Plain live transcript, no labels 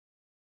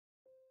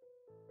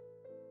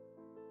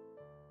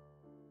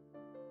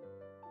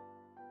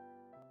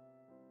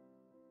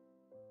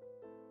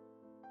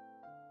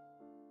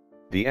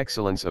The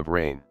excellence of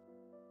rain.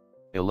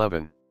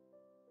 11.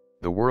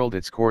 The world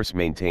its course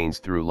maintains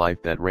through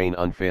life that rain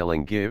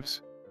unfailing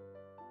gives.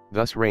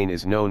 Thus rain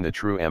is known the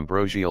true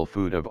ambrosial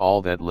food of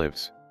all that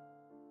lives.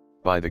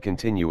 By the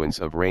continuance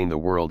of rain the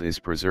world is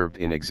preserved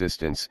in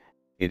existence,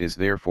 it is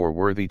therefore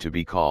worthy to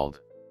be called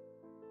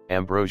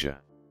ambrosia.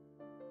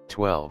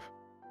 12.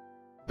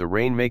 The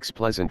rain makes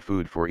pleasant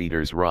food for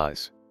eaters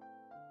rise.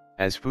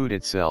 As food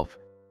itself,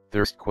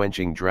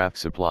 thirst-quenching draught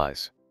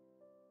supplies.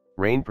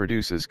 Rain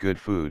produces good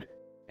food,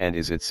 and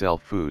is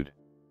itself food.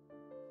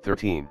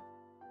 13.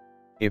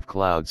 If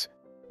clouds,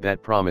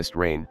 that promised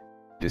rain,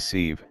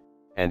 deceive,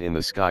 and in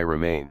the sky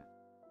remain,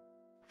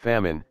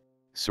 famine,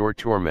 sore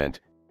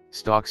torment,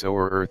 stalks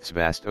o'er earth's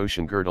vast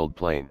ocean-girdled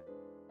plain.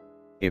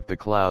 If the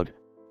cloud,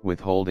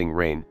 withholding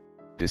rain,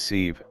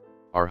 deceive,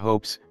 our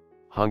hopes,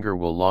 hunger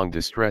will long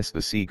distress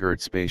the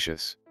sea-girt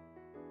spacious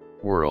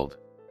world.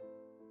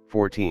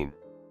 14.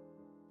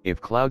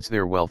 If clouds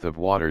their wealth of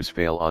waters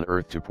fail on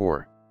earth to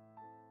pour,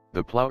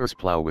 the plowers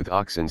plow with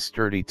oxen's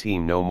sturdy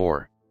team no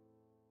more.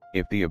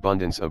 If the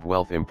abundance of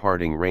wealth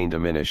imparting rain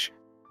diminish,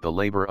 the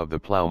labor of the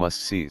plow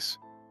must cease.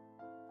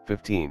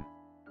 15.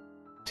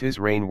 'Tis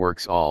rain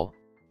works all,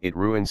 it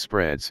ruin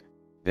spreads,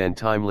 then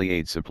timely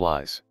aid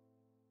supplies.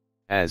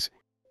 As,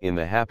 in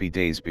the happy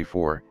days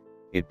before,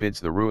 it bids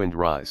the ruined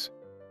rise.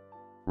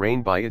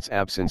 Rain by its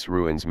absence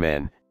ruins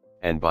men,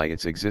 and by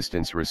its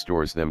existence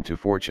restores them to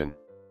fortune.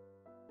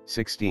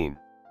 16.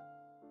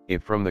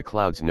 If from the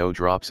clouds no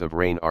drops of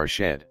rain are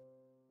shed,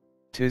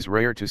 'tis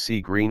rare to see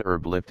green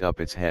herb lift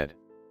up its head.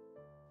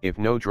 If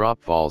no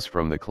drop falls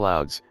from the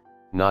clouds,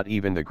 not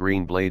even the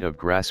green blade of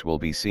grass will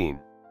be seen.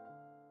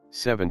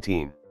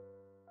 17.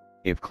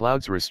 If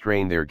clouds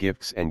restrain their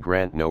gifts and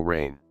grant no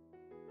rain,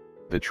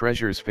 the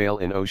treasures fail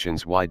in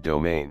ocean's wide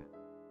domain.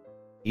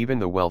 Even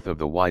the wealth of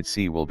the wide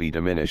sea will be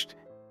diminished,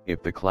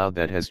 if the cloud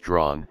that has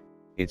drawn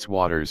its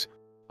waters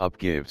up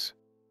gives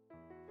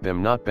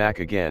them not back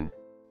again,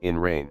 in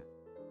rain.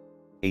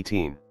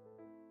 18.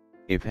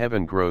 If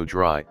heaven grow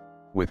dry,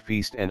 with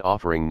feast and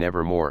offering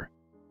nevermore,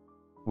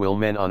 will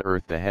men on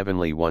earth the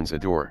heavenly ones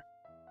adore.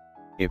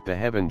 If the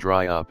heaven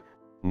dry up,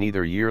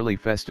 neither yearly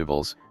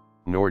festivals,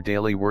 nor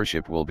daily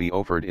worship will be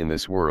offered in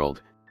this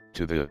world,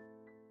 to the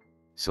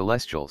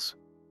celestials.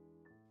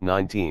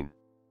 19.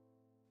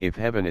 If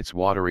heaven its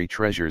watery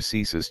treasures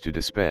ceases to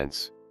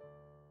dispense,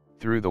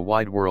 through the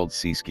wide world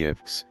cease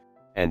gifts,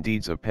 and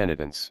deeds of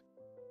penitence.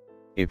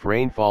 If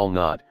rain fall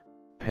not,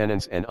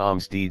 penance and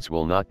alms deeds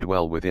will not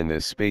dwell within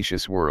this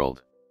spacious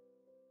world.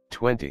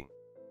 20.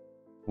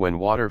 When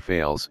water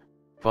fails,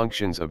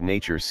 functions of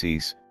nature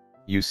cease,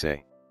 you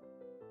say.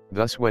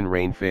 Thus when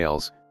rain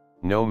fails,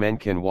 no men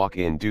can walk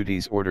in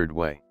duty's ordered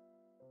way.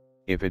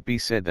 If it be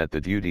said that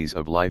the duties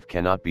of life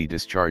cannot be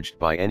discharged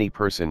by any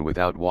person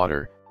without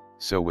water,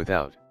 so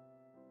without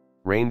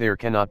rain there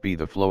cannot be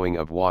the flowing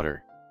of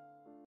water.